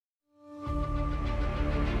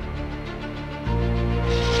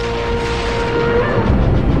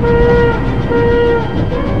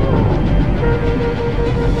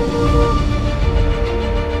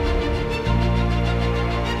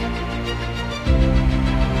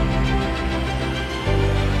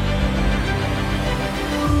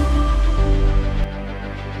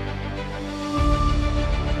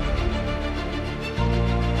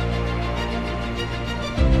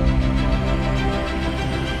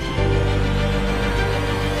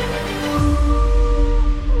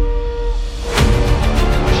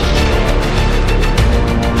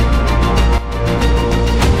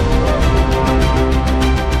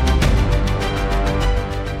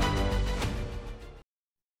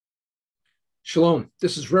Shalom,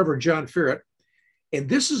 this is Reverend John Ferret, and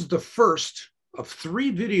this is the first of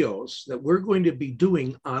 3 videos that we're going to be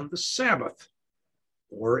doing on the Sabbath,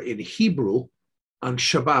 or in Hebrew, on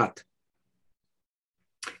Shabbat.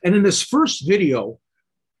 And in this first video,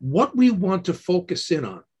 what we want to focus in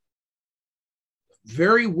on,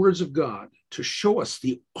 very words of God to show us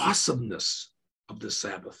the awesomeness of the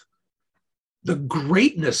Sabbath, the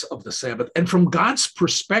greatness of the Sabbath, and from God's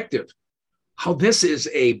perspective, how this is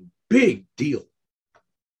a big deal.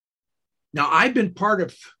 Now, I've been part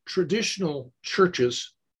of traditional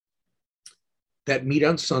churches that meet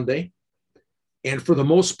on Sunday, and for the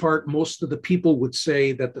most part, most of the people would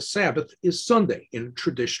say that the Sabbath is Sunday in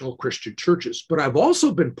traditional Christian churches. But I've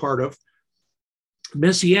also been part of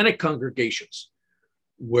Messianic congregations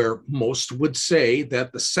where most would say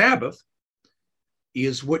that the Sabbath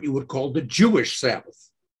is what you would call the Jewish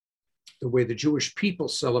Sabbath, the way the Jewish people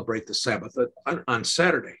celebrate the Sabbath on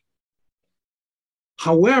Saturday.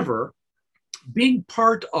 However, being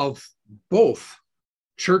part of both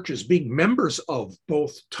churches, being members of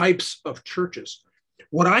both types of churches,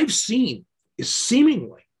 what I've seen is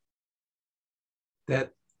seemingly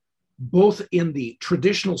that both in the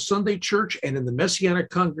traditional Sunday church and in the Messianic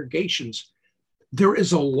congregations, there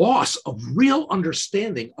is a loss of real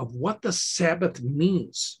understanding of what the Sabbath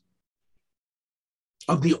means,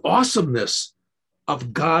 of the awesomeness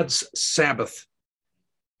of God's Sabbath,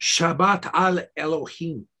 Shabbat al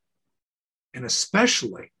Elohim, and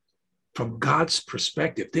especially from God's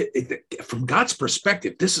perspective. From God's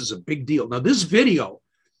perspective, this is a big deal. Now, this video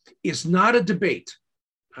is not a debate.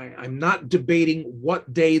 I'm not debating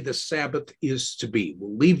what day the Sabbath is to be.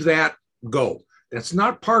 We'll leave that go. That's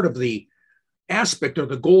not part of the aspect or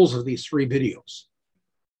the goals of these 3 videos.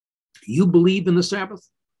 You believe in the Sabbath?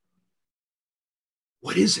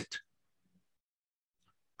 What is it?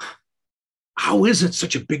 How is it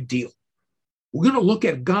such a big deal? We're going to look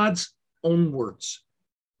at God's own words.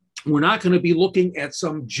 We're not going to be looking at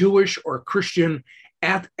some Jewish or Christian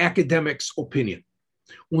academic's opinion.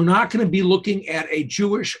 We're not going to be looking at a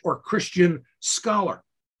Jewish or Christian scholar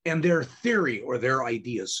and their theory or their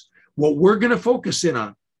ideas. What we're going to focus in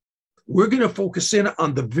on, we're going to focus in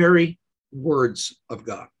on the very words of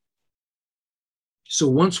God. So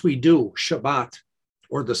once we do Shabbat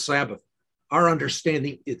or the Sabbath, our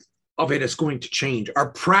understanding of it is going to change. Our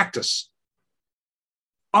practice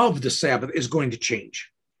of the Sabbath is going to change.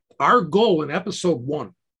 Our goal in episode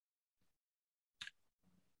 1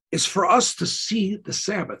 is for us to see the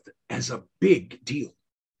Sabbath as a big deal.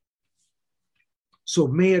 So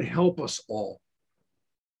may it help us all,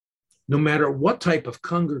 no matter what type of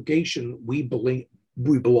congregation we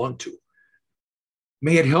belong to.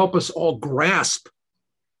 May it help us all grasp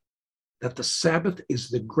that the Sabbath is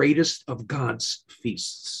the greatest of God's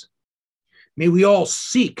feasts. May we all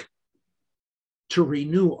seek to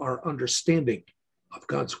renew our understanding of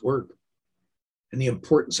God's word and the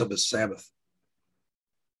importance of his Sabbath.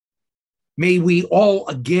 May we all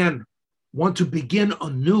again want to begin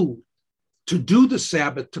anew to do the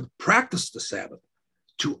Sabbath, to practice the Sabbath,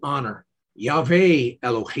 to honor Yahweh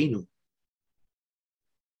Eloheinu,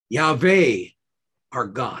 Yahweh our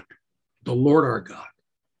God, the Lord our God,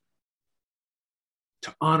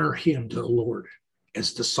 to honor him, to the Lord,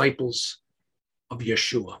 as disciples of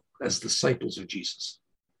Yeshua, as disciples of Jesus.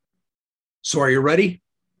 So are you ready?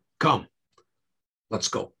 Come, let's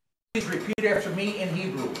go. Please repeat after me in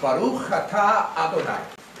Hebrew. Baruch atah Adonai.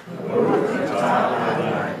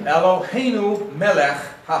 Eloheinu melech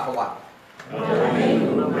haolam.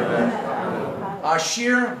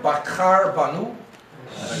 Asher bakar banu.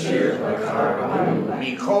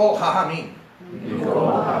 Mikol ha'amim.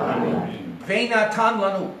 Ve'natan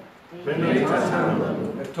lanu.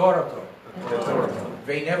 V'torato.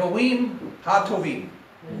 Ve'nevuim hatovim.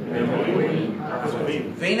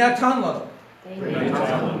 Ve'natan lanu.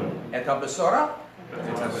 Et ha-besora,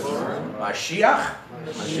 Mashiach,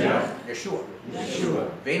 Yeshua.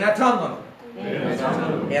 Ve'natan lanu.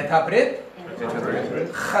 Et ha-brit,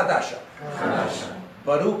 Chadasha.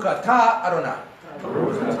 Baruch atah Adonai.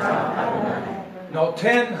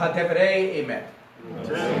 Noten ha-devrei emet.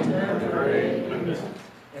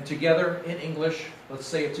 And together in English, let's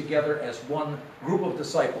say it together as one group of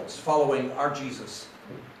disciples following our Jesus.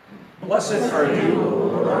 Blessed are you,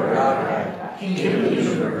 Lord God, King of the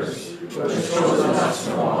universe, who has chosen us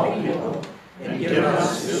from all people, and given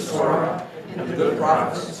us his Torah and the good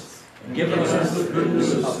prophets, and given us the good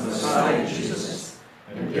news of the Messiah Jesus,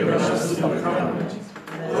 and given us the covenant.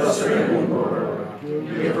 Blessed are you, Lord,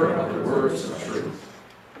 giver of the words of truth.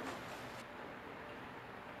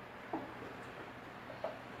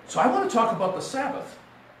 So I want to talk about the Sabbath.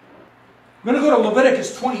 I'm going to go to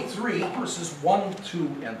Leviticus 23, verses 1,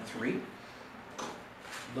 2, and 3.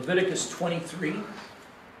 Leviticus 23,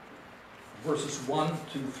 verses 1,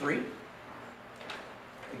 2, 3.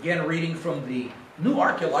 Again, reading from the New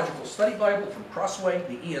Archaeological Study Bible from Crossway,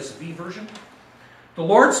 the ESV version. The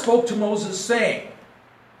Lord spoke to Moses, saying,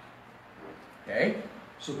 okay,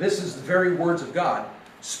 so this is the very words of God.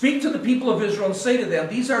 Speak to the people of Israel and say to them,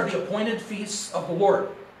 these are the appointed feasts of the Lord,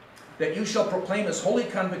 that you shall proclaim as holy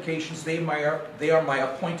convocations. They are my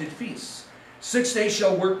appointed feasts. 6 days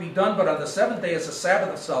shall work be done, but on the seventh day is a Sabbath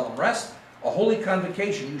of solemn rest, a holy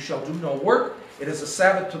convocation. You shall do no work. It is a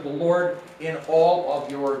Sabbath to the Lord in all of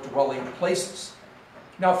your dwelling places.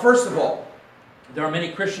 Now, first of all, there are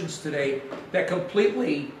many Christians today that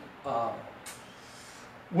completely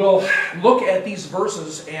will look at these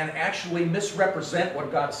verses and actually misrepresent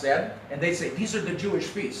what God said. And they say, these are the Jewish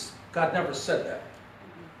feasts. God never said that.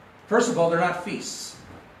 First of all, they're not feasts.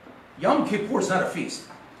 Yom Kippur is not a feast.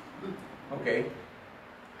 Okay?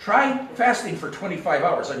 Try fasting for 25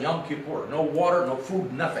 hours on Yom Kippur. No water, no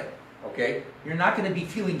food, nothing. Okay? You're not going to be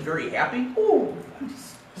feeling very happy. Oh, I'm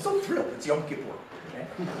so thrilled. It's Yom Kippur. Okay?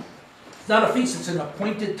 It's not a feast. It's an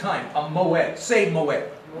appointed time. A moed. Say moed.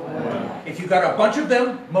 Moed. If you got a bunch of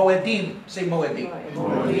them, moedim. Say moedim.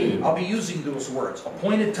 Moedim. I'll be using those words.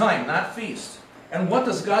 Appointed time, not feast. And what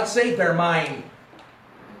does God say? They're mine.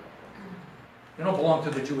 They don't belong to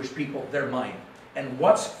the Jewish people. They're mine. And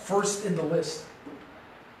what's first in the list?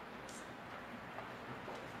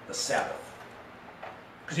 The Sabbath.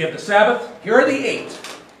 Because you have the Sabbath. Here are the 8.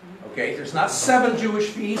 Okay, there's not 7 Jewish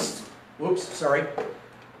feasts. Oops, sorry.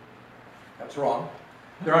 That's wrong.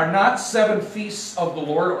 There are not 7 feasts of the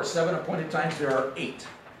Lord or 7 appointed times. There are 8.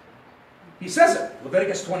 He says it.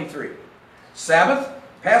 Leviticus 23. Sabbath,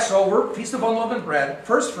 Passover, Feast of Unleavened Bread,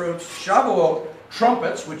 First Fruits, Shavuot,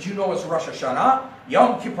 trumpets, which you know as Rosh Hashanah,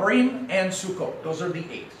 Yom Kippurim, and Sukkot. Those are the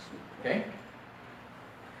 8. Okay?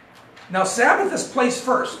 Now, Sabbath is placed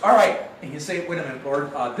first. All right. And you say, wait a minute,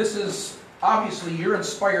 Lord. This is obviously your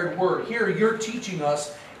inspired word. Here, you're teaching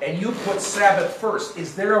us, and you put Sabbath first.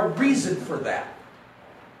 Is there a reason for that?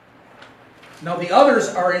 Now, the others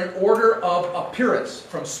are in order of appearance,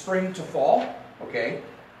 from spring to fall. Okay?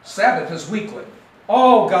 Sabbath is weekly.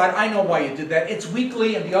 Oh, God, I know why you did that. It's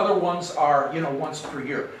weekly, and the other ones are, once per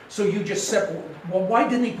year. So you just separate. Well, why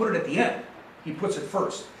didn't he put it at the end? He puts it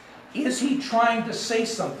first. Is he trying to say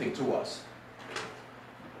something to us?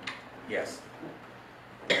 Yes.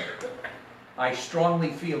 I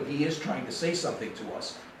strongly feel he is trying to say something to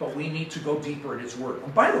us, but we need to go deeper in his word.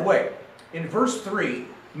 And by the way, in verse 3,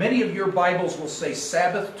 many of your Bibles will say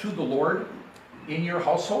Sabbath to the Lord in your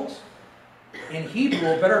households. In Hebrew,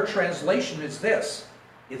 a better translation is this.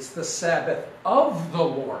 It's the Sabbath of the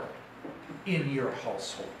Lord in your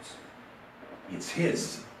households. It's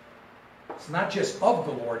his. It's not just of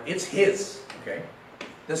the Lord, it's his. Okay?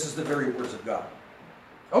 This is the very words of God.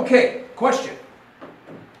 Okay, question.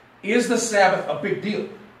 Is the Sabbath a big deal?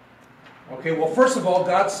 Okay, well, first of all,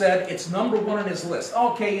 God said it's number 1 on his list.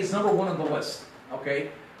 Okay, it's number 1 on the list.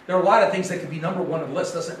 Okay? There are a lot of things that can be number 1 on the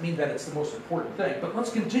list. Doesn't mean that it's the most important thing. But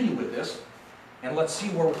let's continue with this, and let's see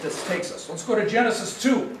where this takes us. Let's go to Genesis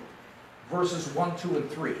 2, verses 1, 2, and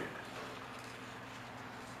 3.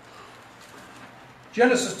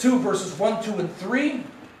 Genesis 2, verses 1, 2, and 3.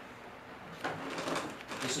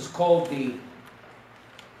 This is called the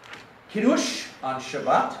Kiddush on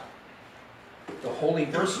Shabbat, the holy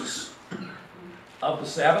verses of the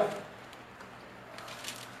Sabbath.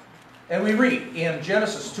 And we read in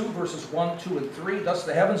Genesis 2, verses 1, 2, and 3, Thus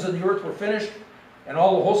the heavens and the earth were finished, and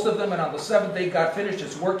all the host of them, and on the 7th day God finished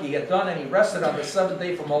his work he had done, and he rested on the 7th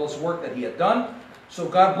day from all his work that he had done. So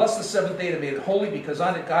God blessed the 7th day and made it holy, because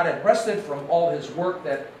on it God had rested from all his work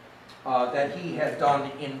that he had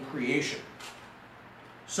done in creation.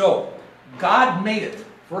 So, God made it.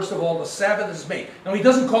 First of all, the Sabbath is made. Now, he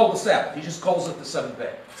doesn't call it the Sabbath. He just calls it the 7th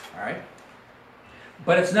day. All right?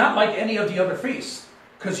 But it's not like any of the other feasts,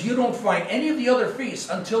 because you don't find any of the other feasts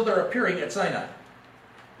until they're appearing at Sinai.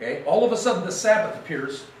 Okay? All of a sudden, the Sabbath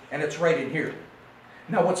appears, and it's right in here.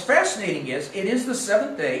 Now, what's fascinating is, it is the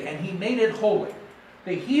 7th day, and he made it holy.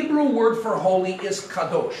 The Hebrew word for holy is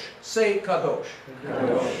kadosh. Say kadosh.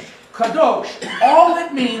 Kadosh. Kadosh. All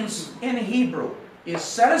it means in Hebrew is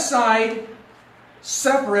set aside,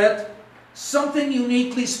 separate, something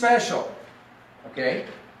uniquely special. Okay?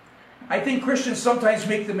 I think Christians sometimes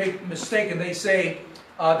make the mistake, and they say,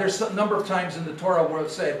 there's a number of times in the Torah where it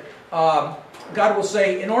said, God will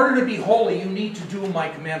say, in order to be holy, you need to do my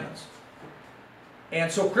commandments.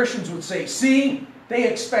 And so Christians would say, see, they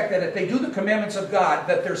expect that if they do the commandments of God,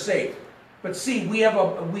 that they're saved. But see, we have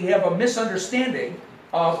a misunderstanding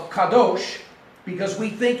of kadosh because we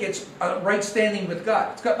think it's a right standing with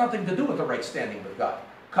God. It's got nothing to do with the right standing with God.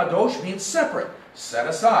 Kadosh means separate, set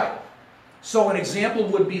aside. So an example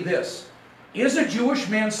would be this. Is a Jewish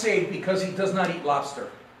man saved because he does not eat lobster?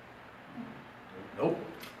 Nope.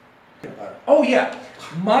 Oh yeah,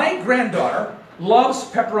 my granddaughter loves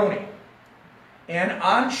pepperoni. And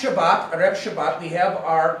on Shabbat, Erev Shabbat, we have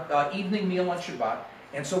our evening meal on Shabbat.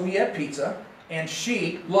 And so we had pizza, and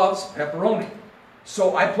she loves pepperoni.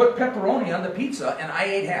 So I put pepperoni on the pizza, and I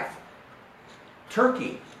ate half.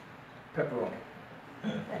 Turkey pepperoni.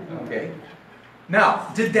 Okay?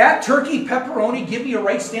 Now, did that turkey pepperoni give me a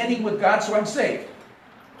right standing with God so I'm saved?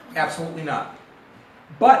 Absolutely not.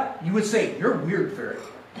 But you would say, you're weird, Ferret.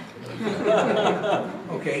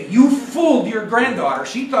 Okay, you fooled your granddaughter.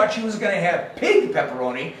 She thought she was going to have pig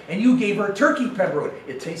pepperoni, and you gave her turkey pepperoni.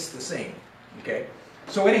 It tastes the same. Okay?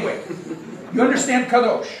 So anyway, you understand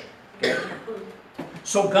kadosh. Okay?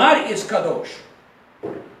 So God is kadosh.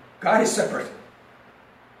 God is separate.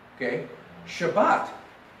 Okay? Shabbat,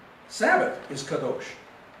 Sabbath, is kadosh.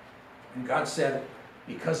 And God said,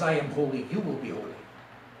 because I am holy, you will be holy.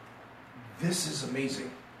 This is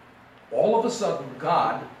amazing. All of a sudden,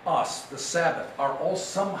 God, us, the Sabbath, are all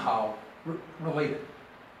somehow related.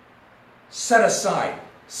 Set aside,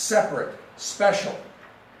 separate, special.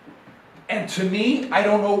 And to me, I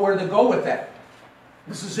don't know where to go with that.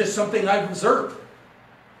 This is just something I've observed.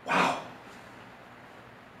 Wow.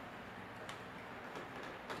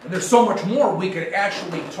 And there's so much more we could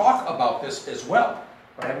actually talk about this as well.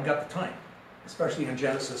 But I haven't got the time. Especially in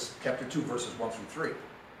Genesis chapter 2, verses 1 through 3.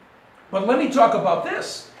 But let me talk about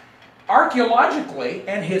this. Archaeologically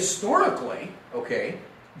and historically, okay,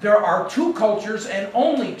 there are two cultures and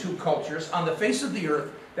only two cultures on the face of the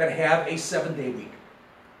earth that have a 7-day week.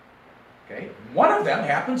 Okay? One of them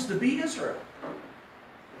happens to be Israel.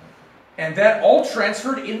 And that all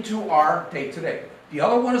transferred into our day today. The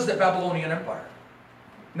other one is the Babylonian Empire.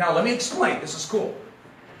 Now let me explain. This is cool.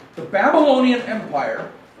 The Babylonian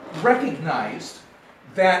Empire recognized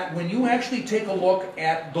that when you actually take a look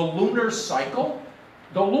at the lunar cycle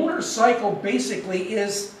basically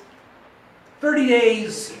is 30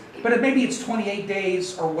 days, but maybe it's 28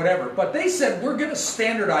 days or whatever. But they said, we're going to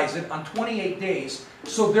standardize it on 28 days,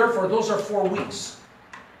 so therefore those are 4 weeks.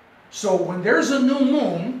 So when there's a new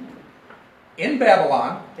moon in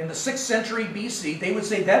Babylon in the 6th century BC, they would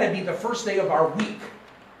say that'd be the first day of our week.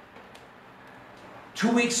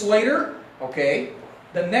 2 weeks later, okay,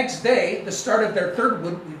 the next day, the start of their third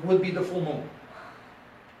would be the full moon.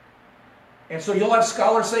 And so you'll have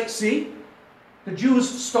scholars say, see, the Jews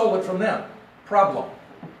stole it from them. Problem.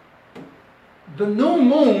 The new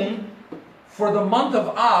moon for the month of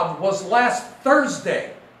Av was last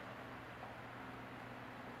Thursday.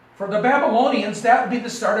 For the Babylonians, that would be the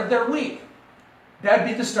start of their week. That would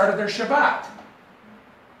be the start of their Shabbat,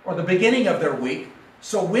 or the beginning of their week.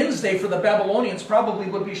 So Wednesday for the Babylonians probably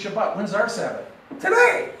would be Shabbat. When's our Sabbath?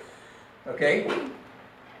 Today. Okay?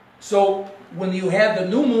 So when you had the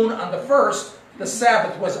new moon on the 1st, the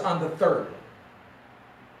Sabbath was on the 3rd.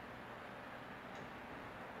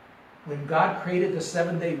 When God created the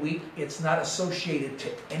 7-day week, it's not associated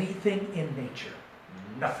to anything in nature.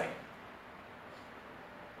 Nothing.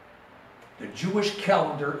 The Jewish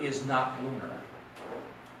calendar is not lunar.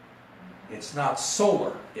 It's not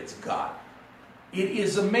solar. It's God. It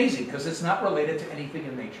is amazing because it's not related to anything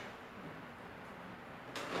in nature.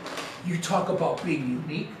 You talk about being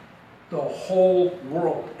unique. The whole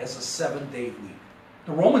world has a 7-day week.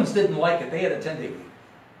 The Romans didn't like it. They had a 10-day week.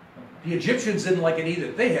 The Egyptians didn't like it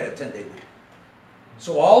either. They had a 10-day week.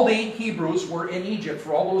 So all the Hebrews were in Egypt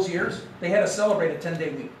for all those years. They had to celebrate a 10-day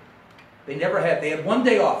week. They had 1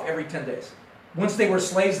 day off every 10 days. Once they were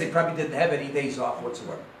slaves, they probably didn't have any days off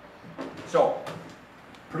whatsoever. So,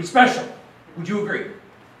 pretty special. Would you agree?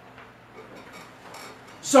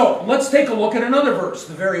 So, let's take a look at another verse,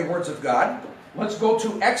 the very words of God. Let's go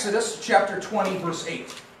to Exodus chapter 20, verse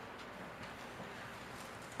 8.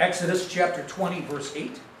 Exodus chapter 20, verse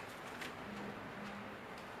 8.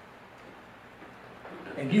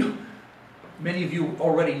 And many of you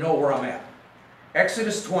already know where I'm at.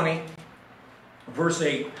 Exodus 20, verse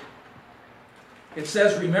 8. It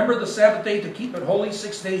says, remember the Sabbath day to keep it holy.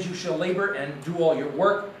 6 days you shall labor and do all your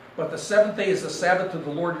work. But the 7th day is the Sabbath to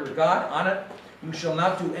the Lord your God. On it you shall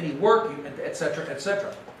not do any work, etc.,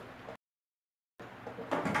 etc.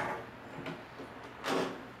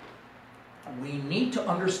 We need to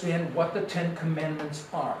understand what the 10 Commandments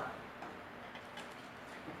are.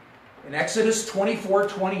 In Exodus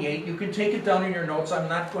 24:28, you can take it down in your notes. I'm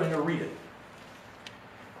not going to read it.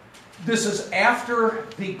 This is after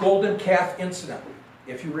the golden calf incident.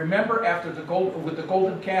 If you remember, with the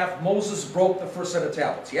golden calf, Moses broke the first set of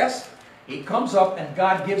tablets, yes? He comes up and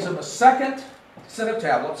God gives him a second set of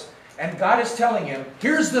tablets, and God is telling him,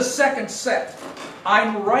 here's the second set.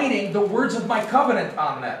 I'm writing the words of my covenant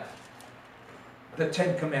on that. The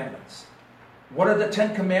 10 Commandments. What are the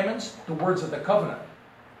 10 Commandments? The words of the covenant.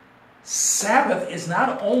 Sabbath is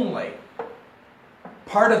not only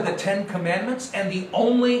part of the 10 Commandments and the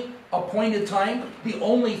only appointed time, the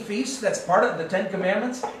only feast that's part of the 10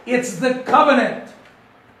 Commandments, it's the covenant.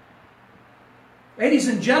 Ladies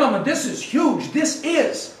and gentlemen, this is huge. This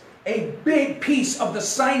is a big piece of the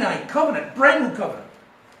Sinai covenant, brand new covenant.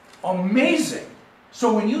 Amazing.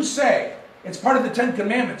 So when you say it's part of the 10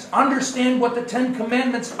 Commandments, understand what the 10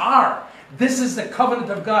 Commandments are. This is the covenant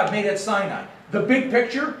of God made at Sinai. The big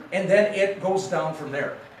picture, and then it goes down from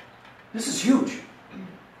there. This is huge.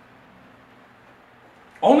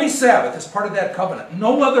 Only Sabbath is part of that covenant.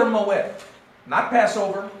 No other Moed. Not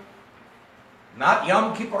Passover. Not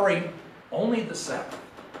Yom Kippurim. Only the Sabbath.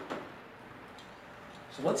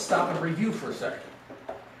 So let's stop and review for a second.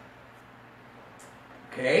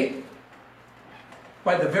 Okay?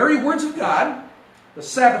 By the very words of God, the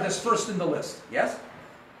Sabbath is first in the list. Yes?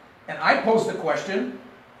 And I pose the question,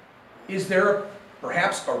 is there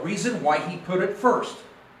perhaps a reason why he put it first?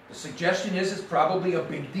 The suggestion is it's probably a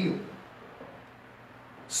big deal.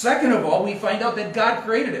 Second of all, we find out that God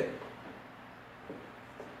created it.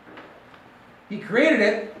 He created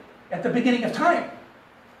it at the beginning of time.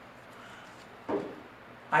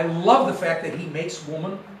 I love the fact that he makes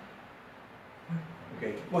woman.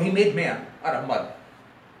 Okay. Well, he made man out of mud.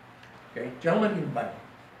 Okay. Gentlemen, you're mud.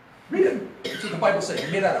 Read it. That's what the Bible says.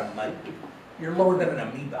 You're made out of mud. You're lower than an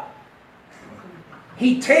amoeba.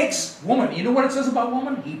 He takes woman. You know what it says about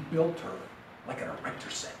woman? He built her like an erector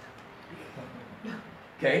set.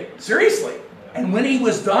 Okay? Seriously. And when he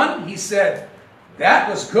was done, he said, that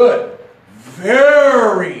was good.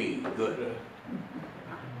 Very good.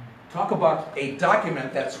 Talk about a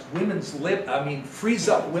document that's women's frees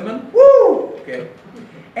up women. Woo! Okay.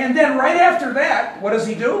 And then right after that, what does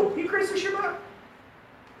he do? He creates the Shabbat.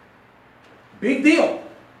 Big deal.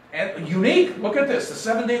 And unique. Look at this.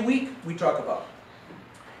 The 7-day week we talk about.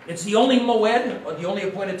 It's the only Moed, or the only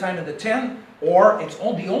appointed time in the 10, or it's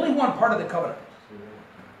the only one part of the covenant.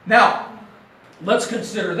 Now, let's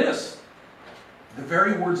consider this. The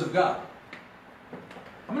very words of God.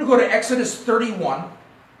 I'm going to go to Exodus 31,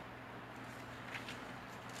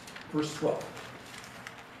 verse 12.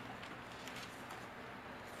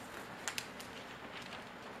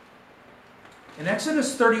 In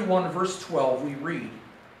Exodus 31, verse 12, we read,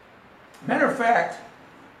 matter of fact,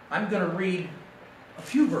 I'm going to read a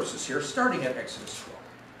few verses here, starting at Exodus 12.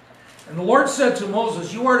 And the Lord said to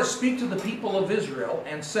Moses, you are to speak to the people of Israel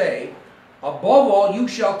and say, above all, you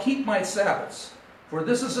shall keep my Sabbaths, for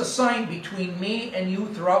this is a sign between me and you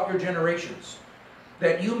throughout your generations,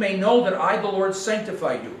 that you may know that I, the Lord,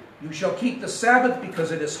 sanctify you. You shall keep the Sabbath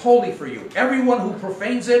because it is holy for you. Everyone who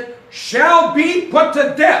profanes it shall be put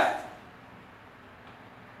to death.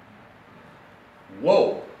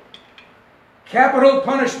 Whoa. Capital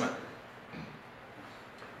punishment.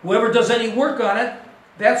 Whoever does any work on it,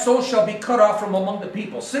 that soul shall be cut off from among the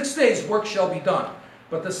people. 6 days' work shall be done.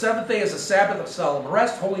 But the seventh day is a Sabbath of solemn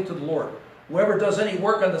rest, holy to the Lord. Whoever does any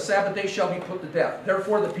work on the Sabbath day shall be put to death.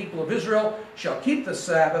 Therefore the people of Israel shall keep the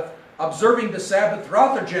Sabbath, observing the Sabbath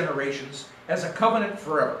throughout their generations as a covenant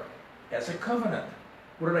forever. As a covenant.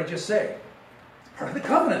 What did I just say? It's part of the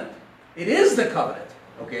covenant. It is the covenant.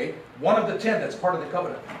 Okay? One of the 10 that's part of the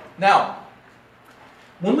covenant. Now,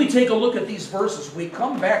 when we take a look at these verses, we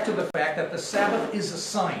come back to the fact that the Sabbath is a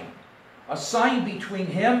sign between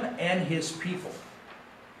him and his people.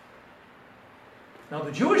 Now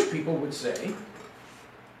the Jewish people would say,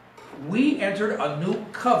 we entered a new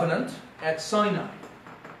covenant at Sinai.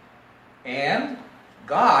 And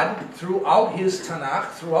God, throughout his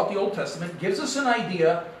Tanakh, throughout the Old Testament, gives us an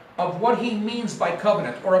idea of what he means by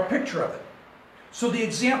covenant, or a picture of it. So the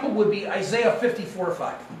example would be Isaiah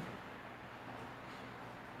 54:5.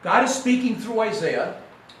 God is speaking through Isaiah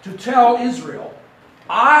to tell Israel,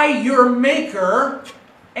 I, your maker,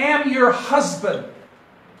 am your husband.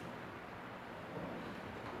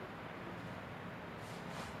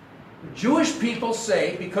 Jewish people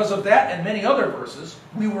say, because of that and many other verses,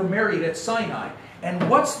 we were married at Sinai. And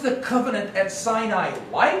what's the covenant at Sinai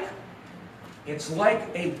like? It's like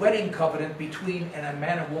a wedding covenant between a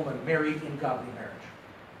man and woman married in godly marriage.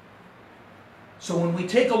 So when we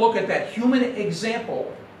take a look at that human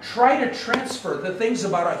example, try to transfer the things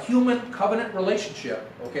about a human covenant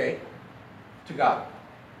relationship, okay, to God.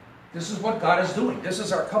 This is what God is doing. This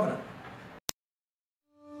is our covenant.